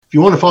If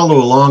you want to follow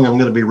along, I'm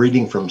going to be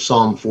reading from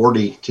Psalm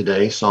 40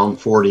 today, Psalm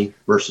 40,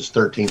 verses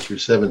 13 through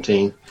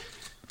 17.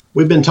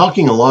 We've been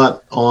talking a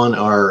lot on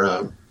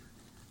our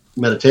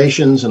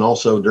meditations and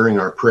also during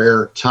our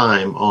prayer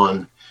time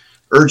on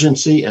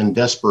urgency and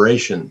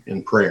desperation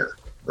in prayer.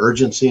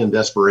 Urgency and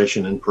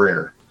desperation in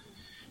prayer.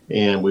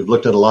 And we've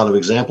looked at a lot of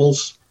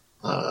examples.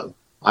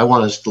 I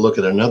want us to look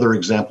at another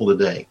example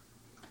today.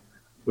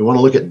 We want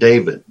to look at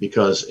David,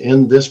 because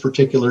in this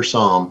particular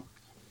psalm,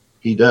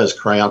 he does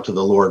cry out to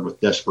the Lord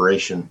with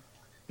desperation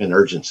and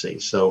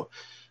urgency. So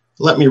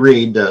let me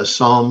read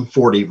Psalm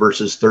 40,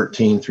 verses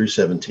 13 through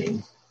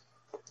 17.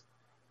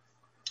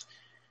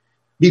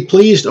 Be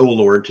pleased, O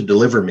Lord, to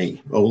deliver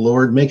me. O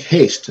Lord, make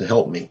haste to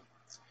help me.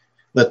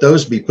 Let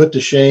those be put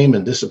to shame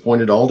and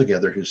disappointed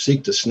altogether who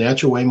seek to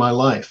snatch away my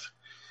life.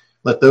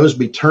 Let those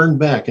be turned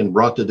back and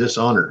brought to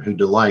dishonor who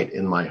delight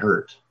in my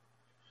hurt.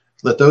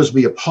 Let those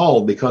be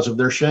appalled because of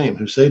their shame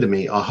who say to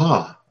me,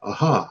 Aha,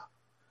 aha.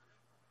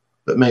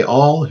 But may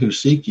all who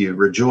seek you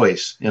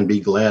rejoice and be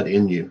glad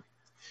in you.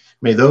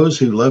 May those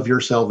who love your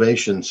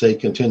salvation say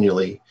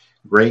continually,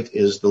 Great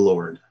is the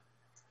Lord.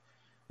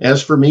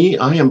 As for me,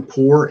 I am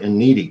poor and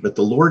needy, but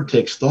the Lord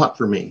takes thought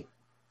for me.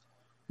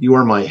 You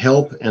are my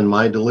help and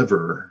my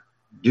deliverer.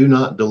 Do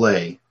not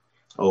delay,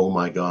 O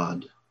my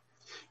God.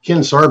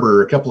 Ken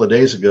Sarber, a couple of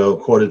days ago,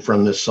 quoted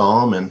from this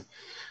psalm,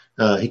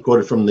 and he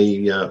quoted from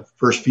the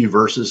first few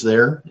verses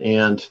there.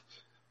 And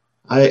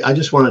I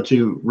just wanted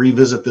to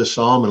revisit this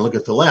psalm and look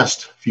at the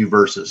last few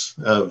verses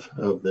of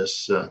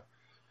this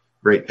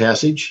great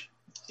passage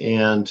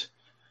and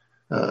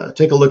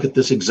take a look at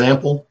this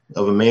example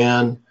of a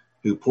man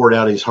who poured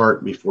out his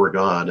heart before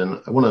God.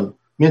 And I want to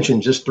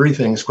mention just three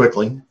things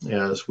quickly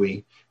as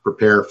we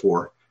prepare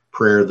for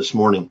prayer this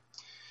morning.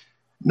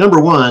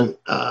 Number one,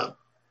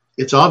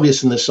 it's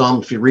obvious in this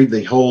psalm, if you read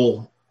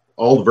all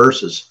the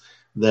verses,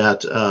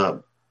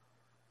 that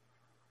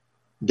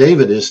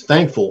David is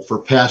thankful for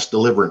past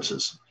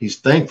deliverances. He's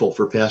thankful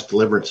for past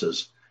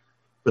deliverances.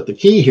 But the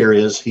key here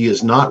is he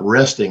is not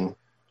resting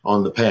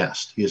on the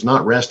past. He is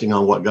not resting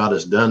on what God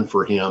has done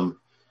for him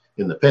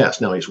in the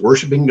past. Now, he's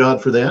worshiping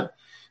God for that.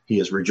 He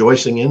is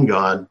rejoicing in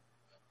God.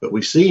 But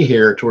we see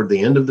here toward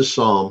the end of the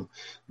psalm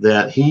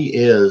that he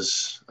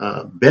is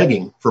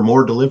begging for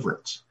more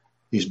deliverance.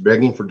 He's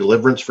begging for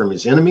deliverance from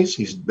his enemies.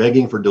 He's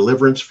begging for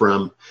deliverance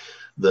from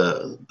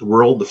the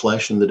world, the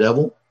flesh, and the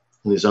devil,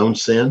 and his own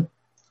sin.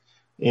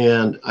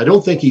 And I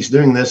don't think he's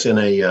doing this in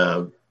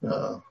a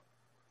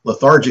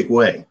lethargic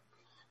way.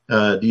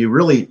 Do you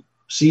really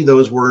see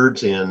those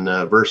words in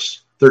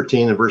verse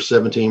 13 and verse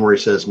 17 where he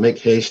says, make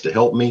haste to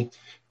help me,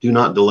 do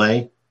not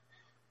delay?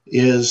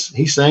 Is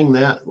he saying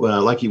that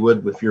like you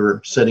would if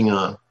you're sitting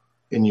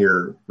in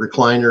your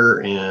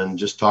recliner and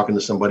just talking to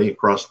somebody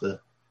across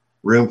the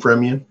room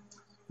from you?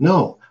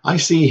 No, I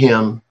see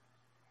him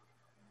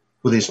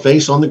with his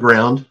face on the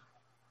ground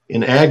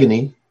in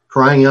agony,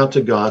 crying out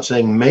to God,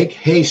 saying, make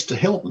haste to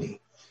help me.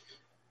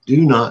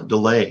 Do not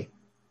delay.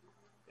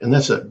 And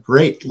that's a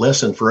great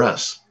lesson for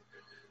us.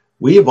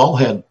 We have all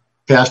had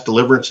past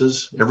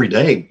deliverances every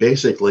day,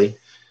 basically,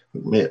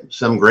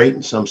 some great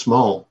and some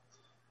small.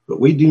 But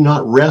we do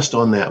not rest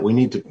on that. We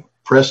need to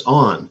press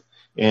on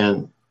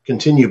and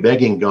continue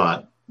begging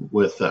God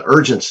with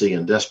urgency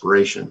and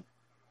desperation.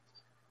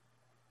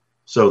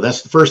 So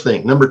that's the first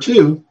thing. Number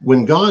two,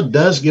 when God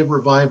does give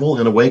revival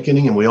and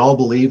awakening, and we all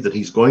believe that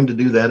he's going to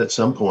do that at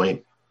some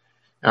point,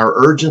 our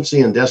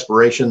urgency and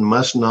desperation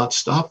must not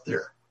stop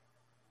there.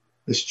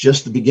 It's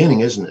just the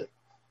beginning, isn't it?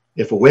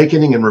 If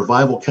awakening and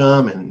revival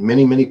come and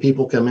many, many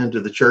people come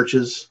into the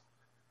churches,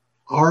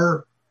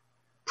 our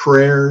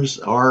prayers,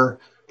 our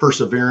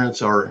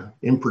perseverance, our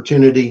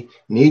importunity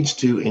needs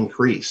to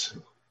increase.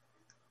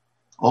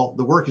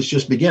 The work is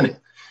just beginning.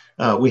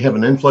 We have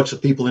an influx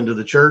of people into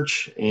the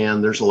church,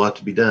 and there's a lot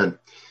to be done.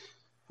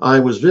 I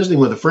was visiting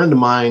with a friend of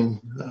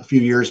mine a few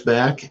years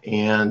back,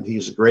 and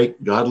he's a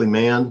great godly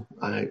man.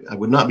 I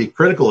would not be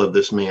critical of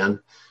this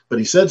man, but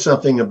he said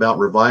something about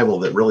revival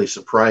that really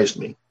surprised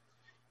me.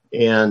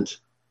 And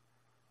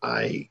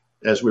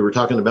as we were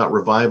talking about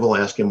revival,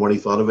 asked him what he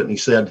thought of it, and he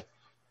said,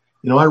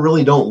 I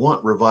really don't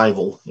want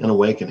revival and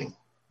awakening.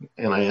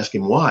 And I asked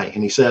him why,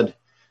 and he said,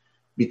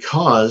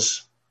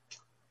 because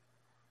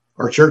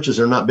our churches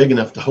are not big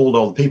enough to hold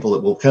all the people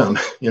that will come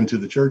into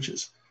the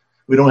churches.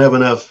 We don't have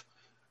enough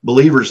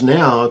believers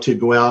now to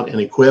go out and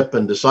equip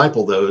and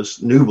disciple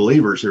those new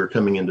believers who are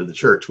coming into the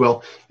church.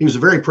 Well, he was a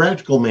very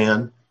practical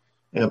man,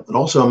 but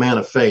also a man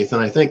of faith.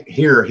 And I think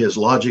here his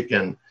logic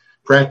and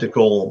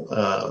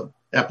practical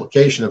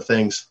application of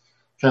things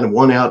kind of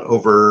won out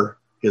over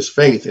his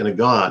faith in a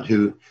God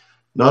who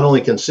not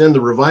only can send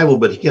the revival,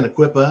 but he can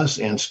equip us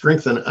and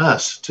strengthen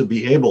us to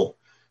be able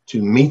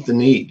to meet the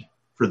need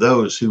for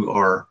those who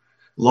are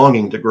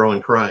longing to grow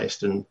in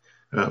Christ and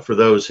for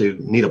those who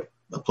need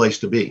a place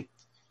to be.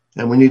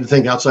 And we need to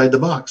think outside the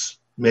box.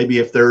 Maybe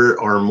if there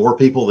are more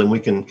people than we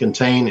can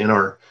contain in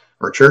our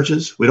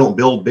churches, we don't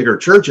build bigger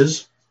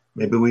churches.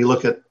 Maybe we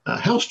look at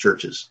house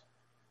churches,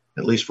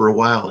 at least for a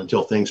while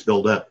until things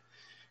build up.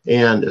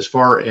 And as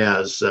far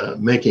as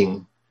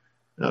making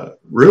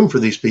room for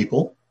these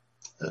people,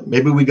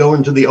 maybe we go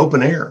into the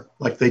open air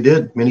like they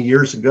did many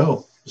years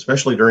ago,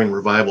 especially during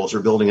revivals or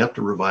building up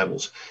to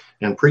revivals,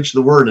 and preach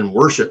the word and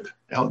worship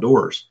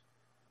outdoors.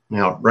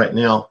 Now, right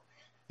now,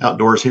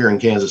 outdoors here in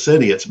Kansas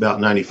City, it's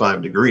about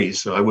 95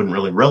 degrees, so I wouldn't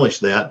really relish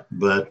that,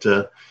 but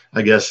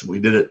I guess we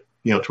did it,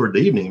 toward the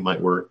evening, it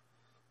might work.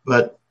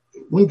 But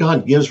when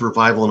God gives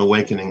revival and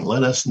awakening,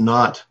 let us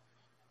not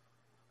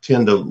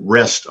tend to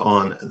rest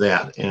on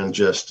that and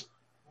just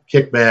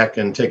kick back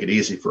and take it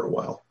easy for a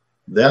while.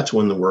 That's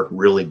when the work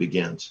really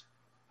begins.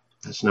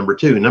 That's number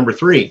 2. Number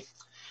 3,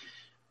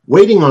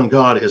 waiting on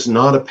God is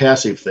not a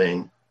passive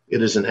thing.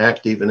 It is an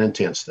active and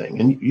intense thing.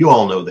 And you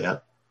all know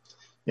that.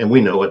 And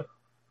we know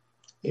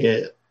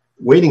it.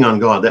 Waiting on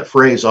God, that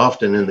phrase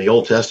often in the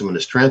Old Testament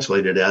is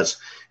translated as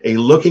a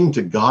looking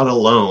to God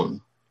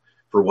alone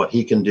for what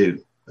he can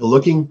do. A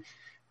looking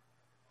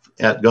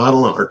at God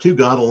alone, or to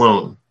God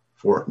alone,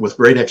 with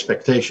great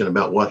expectation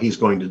about what he's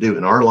going to do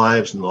in our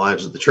lives and the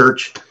lives of the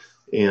church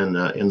and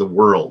in the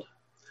world.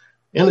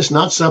 And it's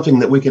not something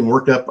that we can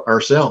work up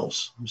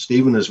ourselves.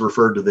 Stephen has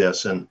referred to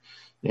this, and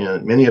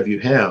many of you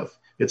have.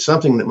 It's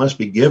something that must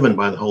be given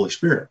by the Holy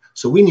Spirit.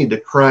 So we need to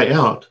cry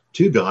out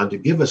to God to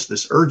give us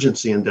this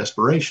urgency and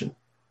desperation.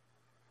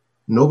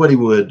 Nobody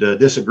would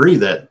disagree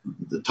that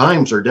the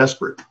times are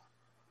desperate.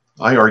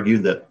 I argue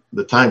that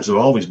the times have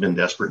always been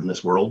desperate in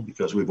this world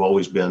because we've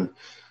always been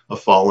a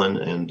fallen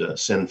and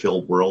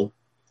sin-filled world.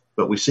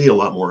 But we see a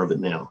lot more of it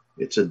now.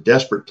 It's a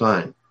desperate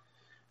time.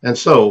 And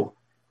so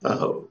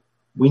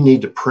we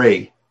need to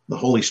pray. The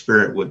Holy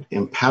Spirit would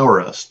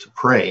empower us to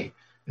pray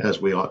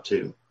as we ought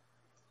to.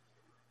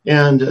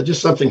 And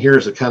just something here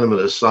as a kind of an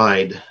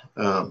aside.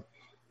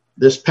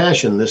 This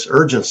passion, this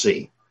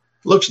urgency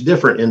looks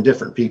different in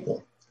different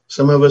people.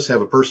 Some of us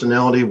have a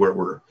personality where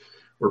we're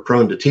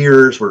prone to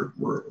tears,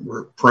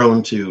 we're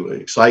prone to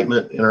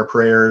excitement in our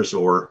prayers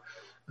or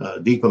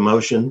deep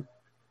emotion.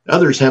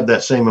 Others have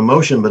that same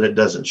emotion, but it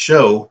doesn't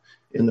show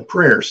in the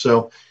prayer.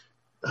 So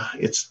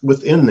it's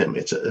within them.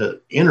 It's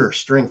an inner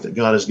strength that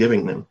God is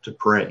giving them to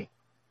pray.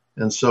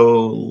 And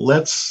so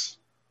let's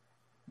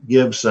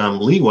give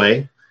some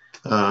leeway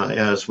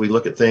as we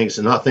look at things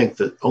and not think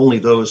that only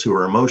those who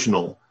are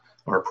emotional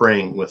are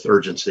praying with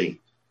urgency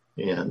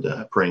and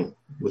praying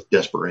with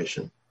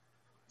desperation.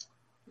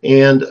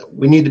 And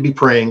we need to be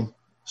praying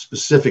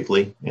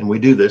specifically, and we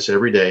do this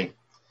every day,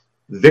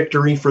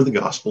 victory for the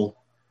gospel,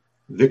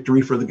 that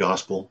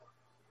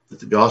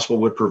the gospel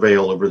would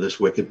prevail over this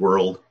wicked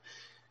world,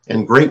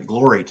 and great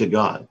glory to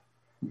God.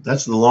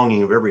 That's the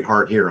longing of every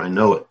heart here, I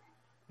know it,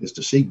 is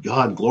to see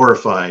God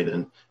glorified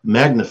and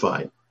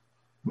magnified.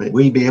 May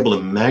we be able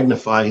to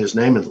magnify his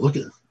name and look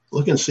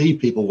and see,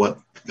 people, what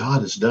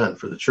God has done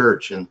for the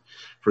church and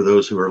for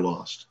those who are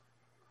lost.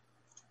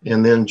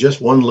 And then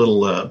just one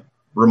little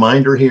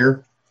reminder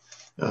here.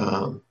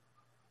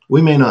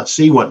 We may not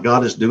see what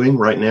God is doing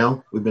right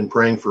now. We've been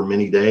praying for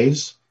many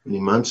days, many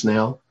months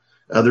now.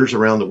 Others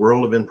around the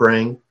world have been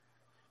praying,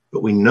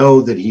 but we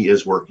know that he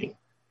is working.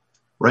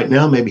 Right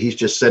now, maybe he's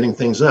just setting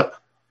things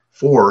up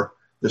for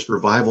this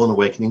revival and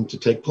awakening to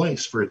take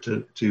place, for it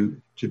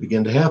to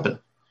begin to happen.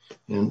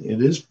 And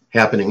it is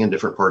happening in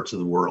different parts of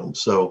the world.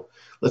 So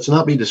let's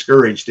not be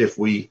discouraged if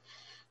we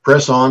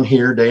press on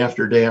here day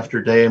after day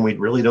after day and we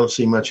really don't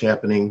see much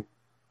happening.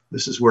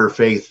 This is where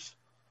faith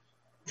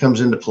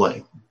comes into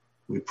play.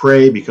 We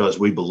pray because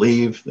we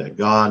believe that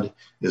God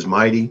is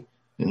mighty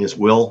and his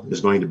will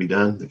is going to be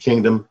done. The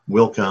kingdom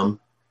will come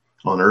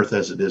on earth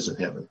as it is in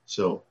heaven.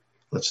 So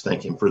let's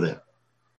thank him for that.